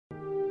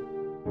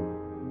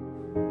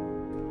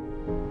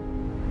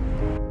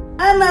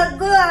I'ma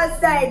go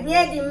outside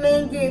near the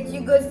main gate. You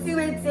go see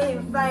what's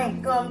you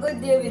find. Come, go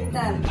deal with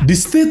them. The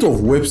state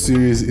of web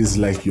series is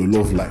like your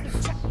love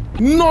life.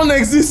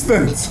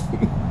 Non-existent!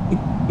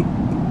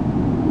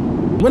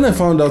 When I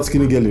found out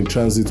Skinny Girl in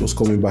Transit was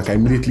coming back, I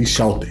immediately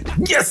shouted,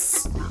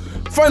 yes!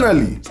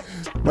 Finally!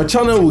 My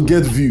channel will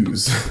get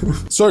views.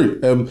 Sorry,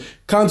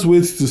 can't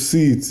wait to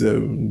see it,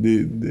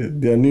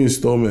 their new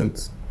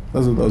installment.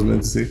 That's what I was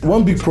meant to say.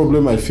 One big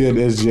problem I feared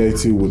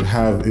SGIT would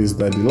have is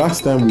that the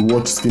last time we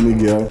watched Skinny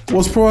Girl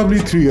was probably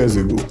 3 years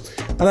ago,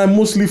 and I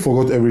mostly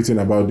forgot everything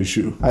about the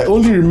show. I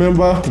only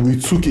remember we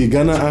took a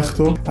Ghana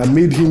actor and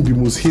made him the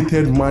most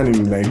hated man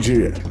in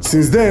Nigeria.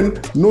 Since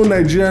then, no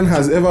Nigerian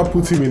has ever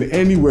put him in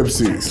any web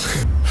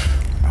series.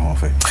 I want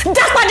to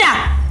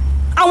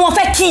I want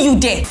to kill you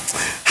there.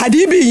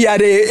 Hadibi,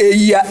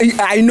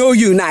 I know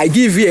you now. I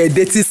give you a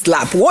dirty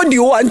slap. What do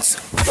you want?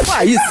 What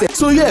are you saying?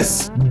 So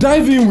yes,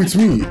 dive in with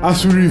me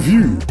as we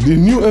review the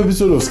new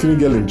episode of Skinny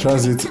Girl in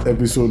Transit,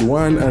 episode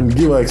 1, and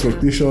give our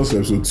expectations for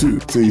episode 2.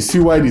 So you see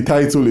why the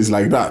title is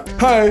like that.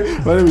 Hi,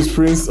 my name is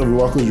Prince of the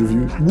Wackos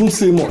Review. Won't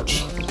say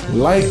much.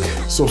 Like,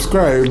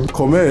 subscribe,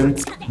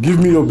 comment, give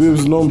me your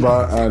babe's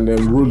number, and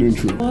roll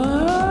intro.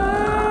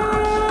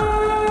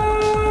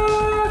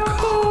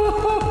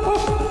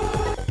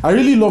 I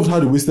really loved how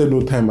they wasted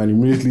no time and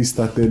immediately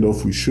started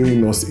off with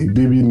showing us a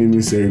baby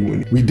naming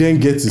ceremony. We then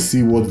get to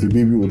see what the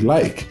baby would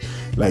like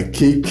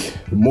cake,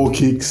 more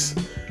cakes,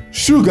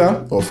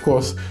 sugar, of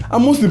course,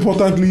 and most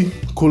importantly,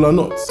 cola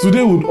nuts.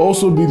 Today would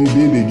also be the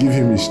day they give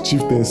him his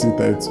chieftaincy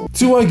title.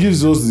 Tiwa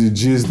gives us the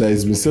gist that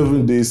it's been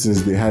 7 days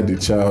since they had a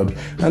child,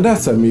 and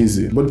that's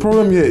amazing. But the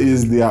problem here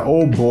is they are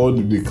all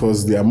bored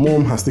because their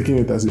mom has taken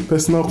it as a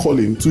personal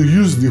calling to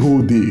use the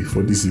whole day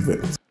for this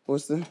event.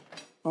 What's that?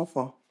 How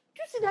far?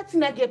 You see that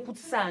thing I get put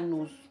inside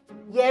nose?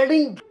 Yeah,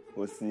 ring.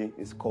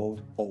 It's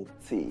called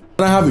Alte.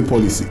 I have a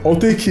policy.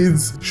 Alte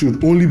kids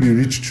should only be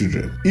rich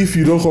children. If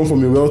you don't come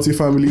from a wealthy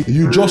family,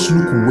 you just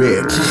look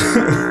weird.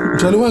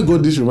 Chalewa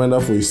got this reminder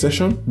for his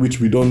session, which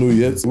we don't know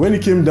yet. When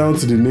it came down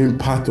to the name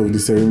part of the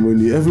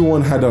ceremony,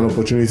 everyone had an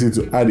opportunity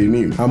to add a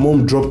name. Her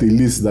mom dropped a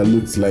list that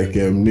looked like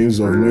names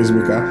of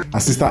noisemaker. Her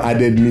sister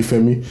added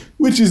Nifemi,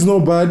 which is not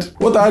bad.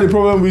 What I had a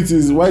problem with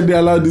is why they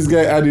allowed this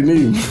guy add a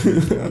name.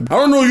 I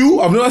don't know you,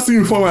 I've never seen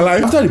you before in my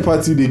life. After the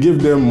party, they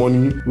gave them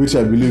money, which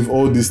I believe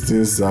all these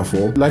things are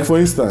for. Like for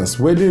instance,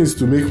 wedding is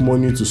to make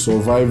money to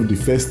survive the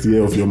first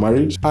year of your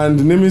marriage, and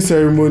the naming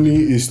ceremony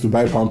is to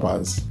buy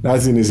pampers. That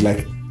thing is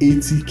like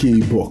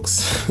 80k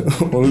bucks.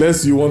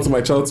 Unless you want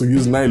my child to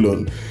use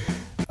nylon.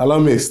 Allow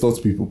me to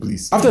extort people,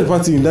 please. After the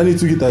party, Ndani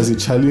took it as a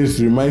challenge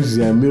to remind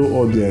their male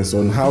audience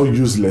on how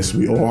useless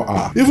we all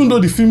are. Even though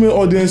the female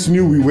audience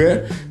knew we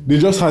were, they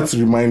just had to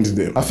remind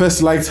them. I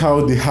first liked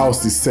how the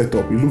house is set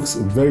up. It looks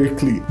very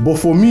clean. But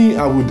for me,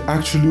 I would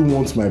actually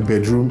want my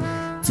bedroom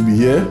to be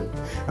here,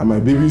 and my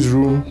baby's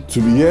room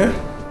to be here,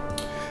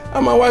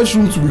 and my wife's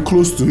room to be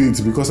close to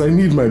it because I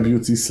need my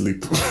beauty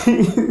sleep.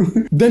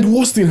 Then the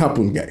worst thing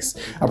happened, guys.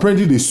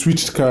 Apparently they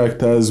switched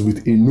characters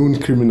with a known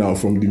criminal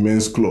from the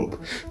men's club.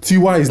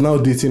 Tiwa is now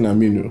dating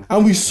Aminu,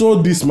 and we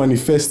saw this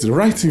manifest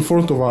right in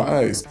front of our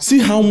eyes. See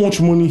how much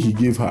money he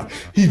gave her.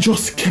 He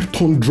just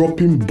kept on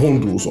dropping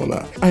bundles on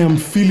her. I am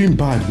feeling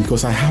bad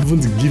because I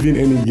haven't given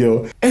any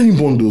girl any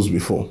bundles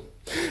before.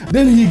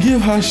 Then he gave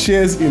her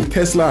shares in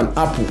Tesla and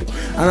Apple,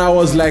 and I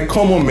was like,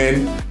 come on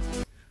man,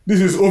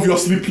 this is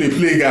obviously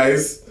play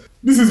guys.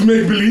 This is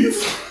make-believe.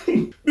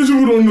 These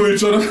people don't know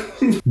each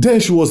other. Then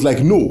she was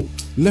like, no,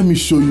 let me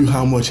show you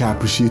how much I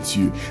appreciate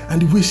you.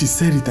 And the way she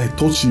said it, I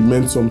thought she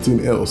meant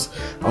something else.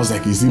 I was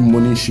like, is it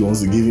money she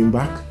wants to give him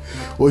back?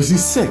 Or is it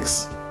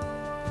sex?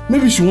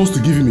 Maybe she wants to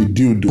give him a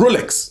dildo.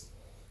 Rolex.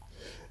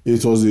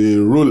 It was a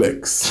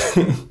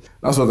Rolex.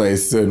 That's what I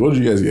said. What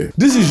did you guys get?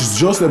 This is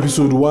just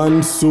episode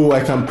 1, so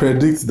I can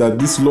predict that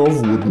this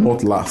love would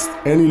not last.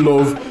 Any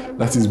love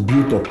that is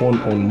built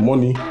upon on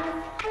money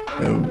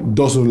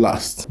doesn't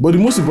last. But the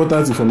most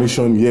important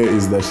information here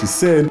is that she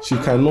said she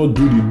cannot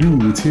do the do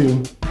with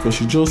him because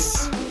she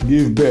just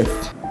gave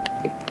birth.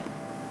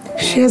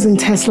 Shares in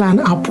Tesla and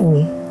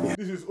Apple.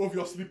 This is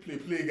obviously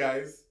play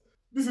guys.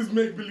 This is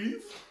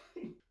make-believe.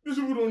 These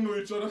people don't know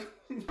each other.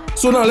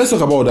 So now let's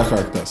talk about other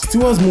characters.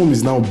 Tiwa's mom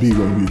is now big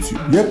on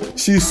YouTube. Yep,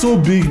 she's so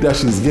big that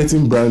she's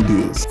getting brand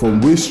deals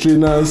from waist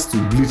trainers to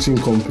bleaching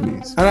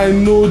companies. And I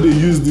know they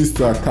use this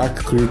to attack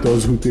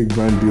creators who take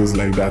brand deals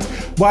like that.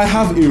 But I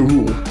have a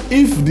rule.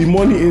 If the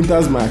money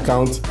enters my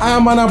account, I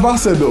am an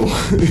ambassador.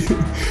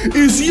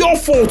 It's your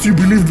fault you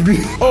believed me.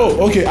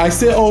 Oh, okay, I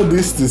say all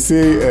this to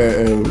say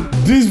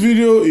this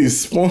video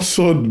is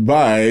sponsored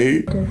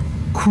by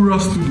Kura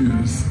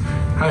Studios.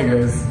 Hi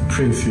guys,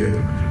 Prince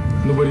here.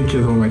 Nobody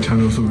cares about my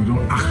channel, so we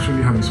don't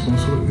actually have a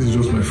sponsor. This is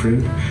just my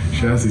friend.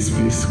 She has a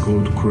space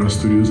called Kura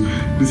Studios.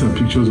 These are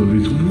pictures of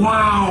it.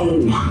 Wow!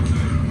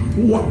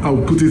 What?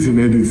 I'll put it in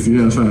edits. You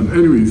understand?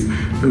 Anyways,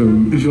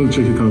 if you want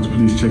to check it out,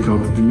 please check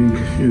out. The link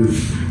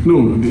is the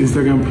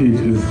Instagram page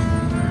is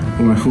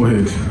on my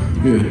forehead.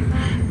 Yeah,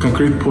 can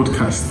create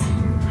podcast.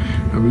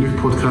 I believe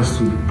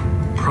podcast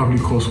will probably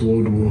cause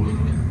World War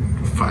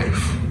V.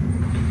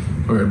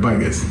 Alright, bye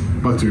guys.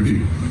 Back to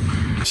review.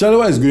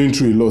 Shalewa is going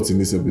through a lot in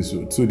this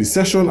episode, so the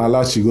session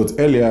alert she got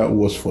earlier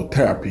was for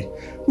therapy,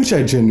 which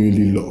I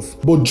genuinely love.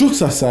 But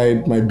jokes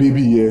aside, my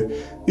baby here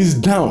is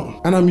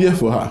down and I'm here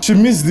for her. She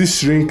missed this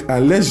shrink,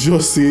 and let's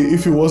just say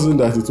if it wasn't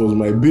that it was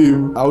my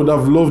babe, I would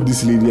have loved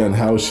this lady and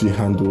how she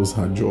handles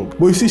her job.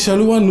 But you see,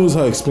 Shalewa knows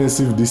how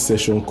expensive this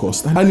session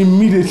cost, and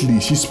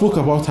immediately she spoke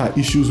about her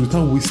issues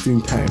without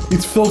wasting time.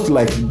 It felt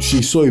like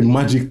she saw a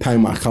magic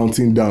timer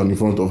counting down in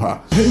front of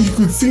her. And you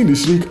could see in the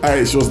shrink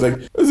eyes, she was like,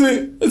 let's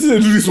do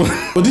this one.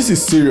 But this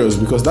is serious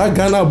because that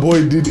Ghana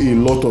boy did a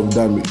lot of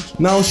damage.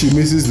 Now she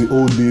misses the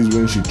old days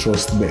when she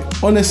trusts men.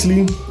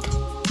 Honestly,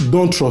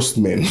 don't trust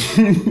men.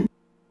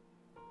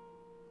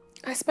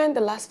 I spent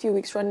the last few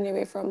weeks running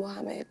away from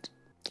Mohammed.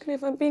 And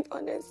if I'm being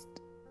honest,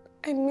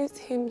 I miss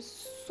him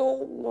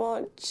so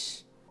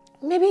much.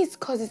 Maybe it's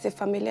because it's a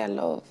familiar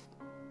love,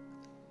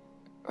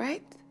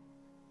 right?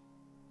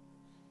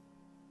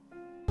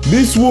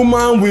 This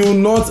woman will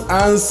not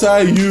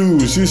answer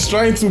you. She's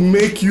trying to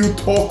make you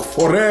talk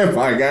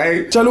forever,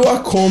 guy.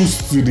 Shalewa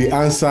comes to the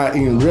answer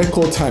in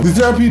record time. The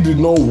therapy did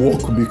not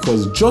work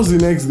because just the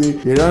next day,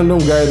 a random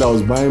guy that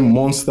was buying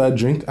Monster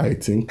drink, I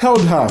think,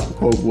 held her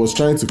or was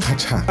trying to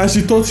catch her. And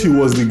she thought he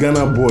was the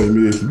Ghana boy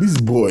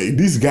immediately.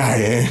 This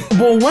guy, eh?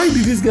 But why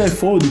did this guy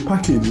fall the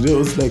package? There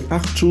was like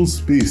actual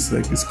space,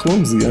 like it's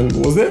clumsy. And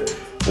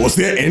was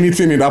there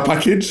anything in that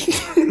package?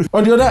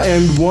 On the other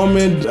end,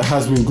 Mohammed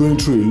has been going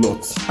through a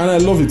lot, and I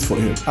love it for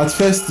him. At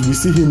first, we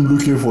see him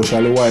looking for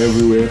Shalewa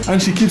everywhere,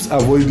 and she keeps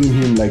avoiding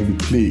him like the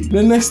plague.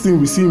 The next thing,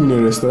 we see him in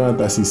a restaurant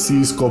as he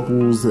sees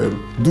couples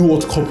do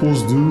what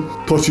couples do,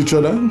 touch each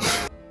other.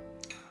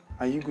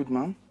 Are you good,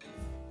 ma'am?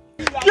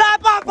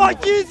 Clap up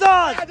for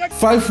Jesus!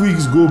 5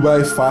 weeks go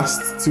by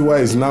fast. Tiwa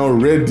is now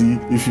ready,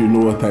 if you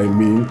know what I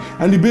mean.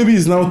 And the baby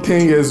is now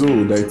 10 years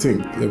old, I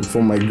think.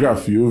 From my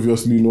graph, you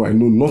obviously know I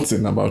know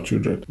nothing about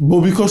children.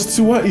 But because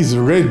Tiwa is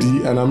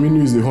ready and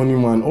Aminu is the honey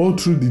man all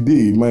through the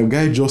day, my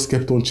guy just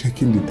kept on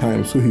checking the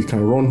time so he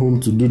can run home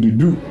to do the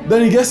do.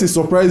 Then he gets a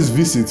surprise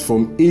visit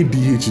from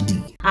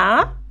ADHD.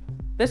 Huh?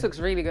 This looks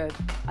really good.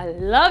 I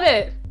love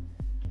it.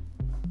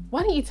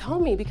 Why don't you tell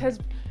me? Because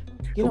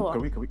you know what?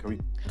 Can we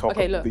talk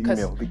about the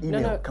email? The email.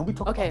 No. Can we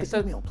talk about the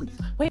email, please?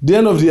 Wait. The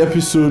end of the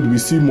episode, we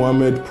see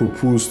Mohammed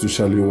propose to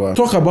Shalewa.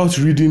 Talk about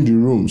reading the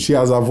room. She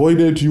has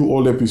avoided you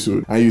all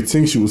episode, and you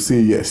think she will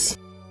say yes.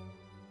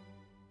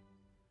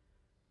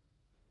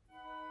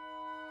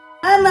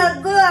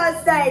 I'ma go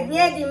outside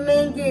near the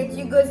main gate.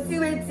 You go see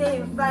what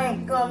you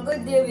find. Come,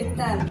 go deal with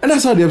them. And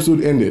that's how the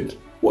episode ended.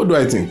 What do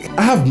I think?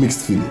 I have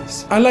mixed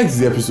feelings. I liked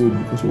the episode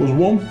because it was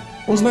warm,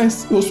 it was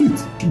nice, it was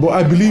sweet. But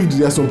I believed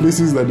there are some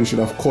places that they should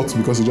have cut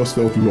because it just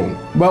felt long.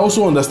 But I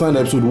also understand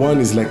episode 1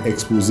 is like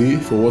expose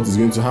for what is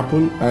going to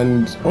happen.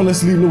 And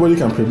honestly, nobody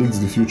can predict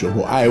the future.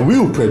 But I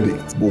will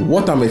predict. But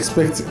what I'm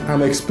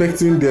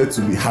expecting there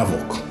to be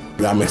havoc.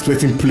 I'm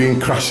expecting plane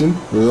crashing,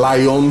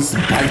 lions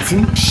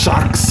biting,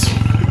 sharks.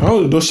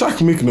 Oh, does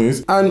shark make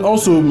noise? And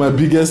also my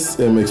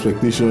biggest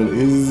expectation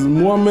is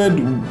Mohammed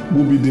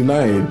will be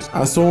denied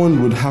and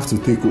someone would have to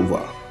take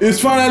over. It's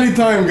finally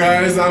time,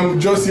 guys. I'm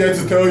just here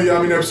to tell you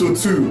I'm in episode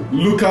 2.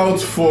 Look out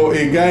for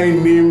a guy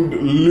named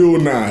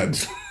Leonard.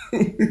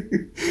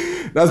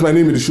 That's my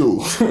name in the show.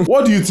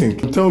 What do you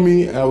think? Tell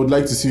me. I would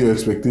like to see your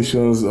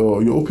expectations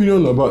or your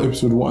opinion about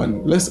episode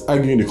 1. Let's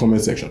argue in the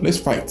comment section. Let's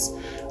fight.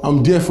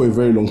 I'm there for a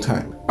very long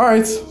time.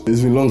 Alright,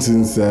 it's been long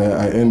since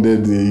I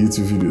ended the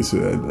YouTube video,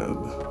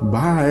 so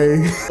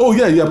bye. Oh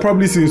yeah, you're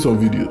probably seeing some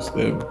videos.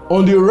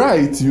 On the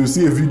right, you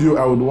see a video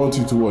I would want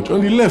you to watch. On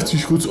the left,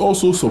 you could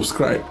also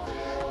subscribe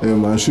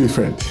and show a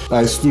friend.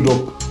 I stood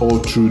up all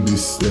through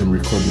this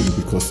recording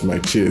because my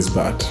chair is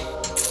bad.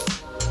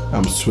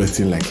 I'm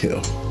sweating like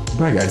hell.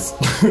 Bye guys.